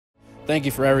thank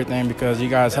you for everything because you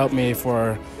guys helped me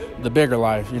for the bigger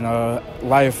life,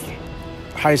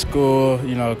 high school,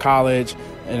 college,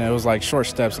 and it was like short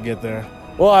steps to get there.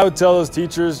 Well, I would tell those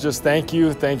teachers just thank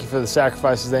you for the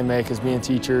sacrifices they make as being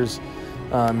teachers.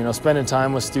 Spending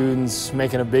time with students,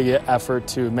 making a big effort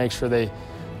to make sure they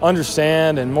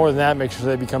understand, and more than that, make sure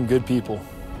they become good people.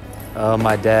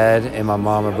 My dad and my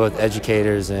mom are both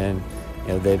educators, and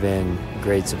they've been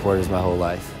great supporters my whole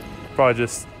life. Probably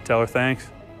just tell her thanks.